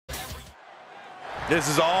This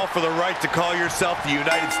is all for the right to call yourself the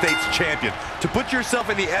United States champion, to put yourself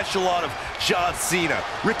in the echelon of John Cena,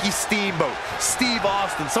 Ricky Steamboat, Steve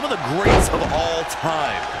Austin, some of the greats of all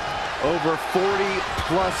time. Over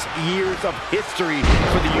 40-plus years of history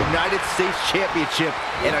for the United States Championship,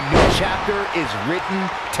 and a new chapter is written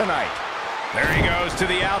tonight. There he goes to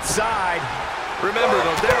the outside. Remember,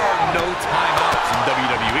 though, there are no timeouts in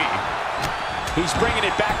WWE. He's bringing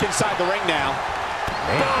it back inside the ring now.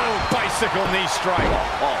 Boom! Bicycle knee strike.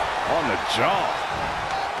 Oh, on the jaw.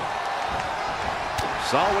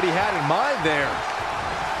 Saw what he had in mind there.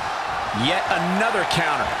 Yet another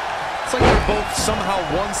counter. It's like they're both somehow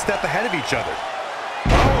one step ahead of each other.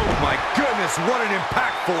 Oh, my goodness, what an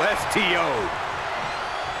impactful STO.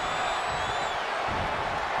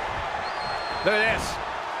 Look at this.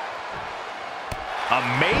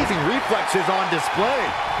 Amazing reflexes on display.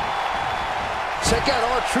 Check out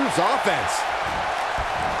R-Truth's offense.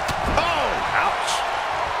 Oh, ouch.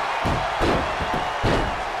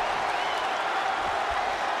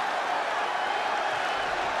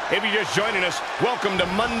 If you're just joining us, welcome to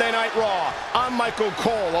Monday Night Raw. I'm Michael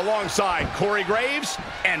Cole alongside Corey Graves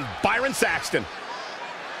and Byron Saxton.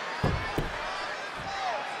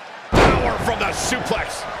 Power from the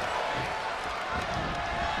suplex.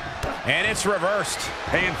 And it's reversed.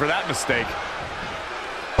 Paying for that mistake.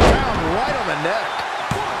 Down right on the neck.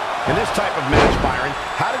 In this type of match, Byron,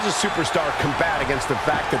 how does a superstar combat against the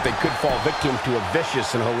fact that they could fall victim to a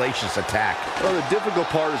vicious and hellacious attack? Well, the difficult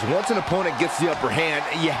part is once an opponent gets the upper hand,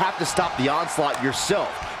 you have to stop the onslaught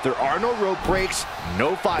yourself. There are no rope breaks,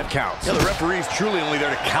 no 5 counts. Yeah, the referee's truly only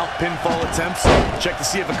there to count pinfall attempts, check to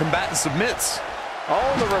see if a combatant submits.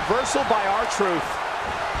 Oh, the reversal by R-Truth.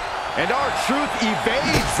 And R-Truth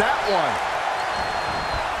evades that one.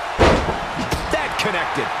 That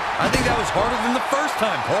connected. I think that was harder than the first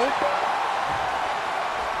time, Cole.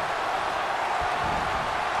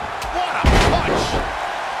 What a punch!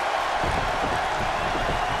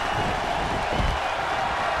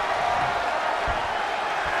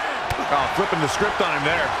 Oh, flipping the script on him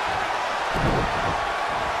there.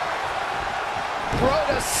 Throw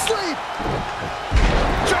to sleep.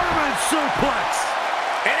 German suplex.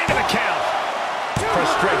 And into the count.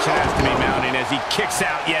 Frustration has to be mounting as he kicks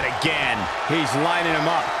out yet again. He's lining him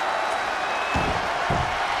up.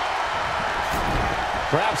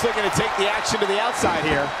 Perhaps looking to take the action to the outside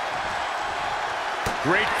here.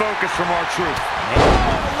 Great focus from R-Truth. Oh,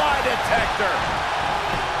 lie detector.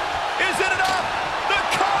 Is it enough? The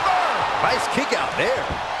cover. Nice kick out there.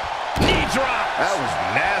 Knee drop. That was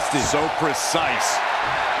nasty. So precise.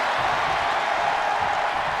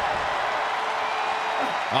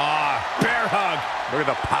 Bear hug. Look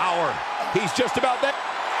at the power. He's just about there.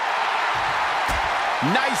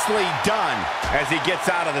 Nicely done as he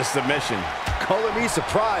gets out of the submission. Color me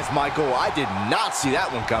surprised, Michael. I did not see that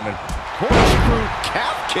one coming. Corkscrew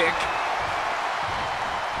calf kick.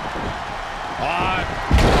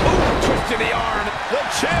 Twist to the arm. The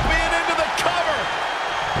champion into the cover.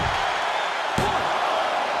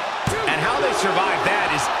 And how they survive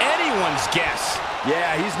that is anyone's guess.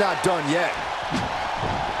 Yeah, he's not done yet.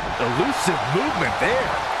 Elusive movement there.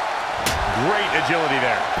 Great agility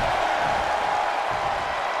there.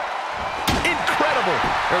 Incredible.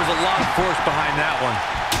 There was a lot of force behind that one.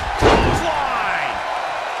 Clothesline.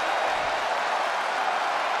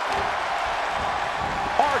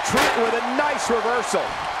 R-Truth with a nice reversal.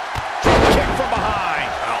 Kick from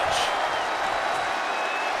behind. Ouch.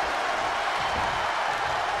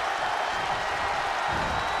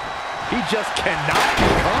 He just cannot be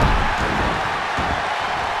caught.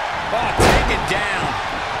 Oh, take it down.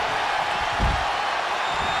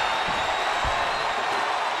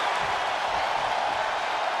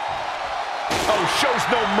 Oh, shows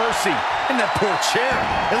no mercy. And that poor chair.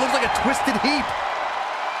 It looks like a twisted heap.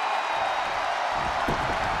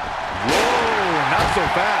 Whoa, not so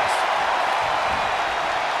fast.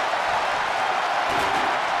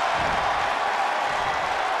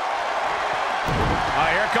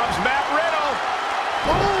 Here comes Matt Riddle.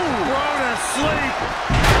 Ooh, thrown asleep.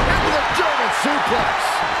 Into the German suplex.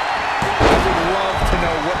 I would love to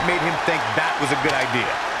know what made him think that was a good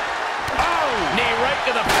idea. Oh, knee right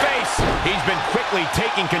to the face. He's been quickly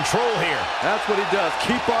taking control here. That's what he does.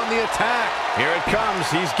 Keep on the attack. Here it comes.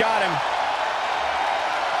 He's got him.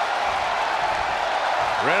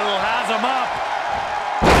 Riddle has him up.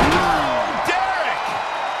 Oh, Derek!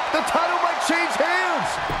 The title might change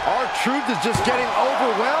hands. R-Truth is just getting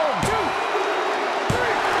overwhelmed.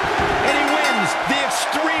 And he wins the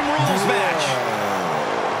Extreme Rules match.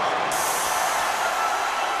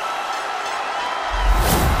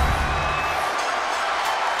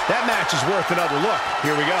 That match is worth another look.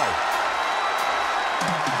 Here we go.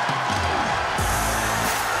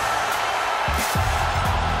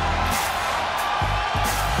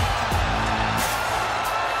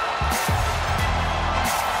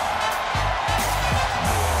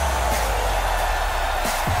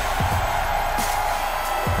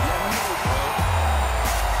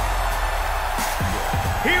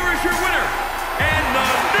 Here is your winner, and the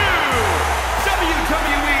new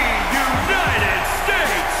WWE United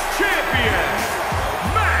States Champion,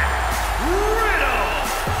 Riddle.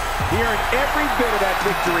 Hearing every bit of that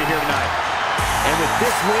victory here tonight. And with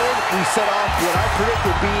this win, we set off what I predict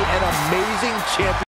would be an amazing championship.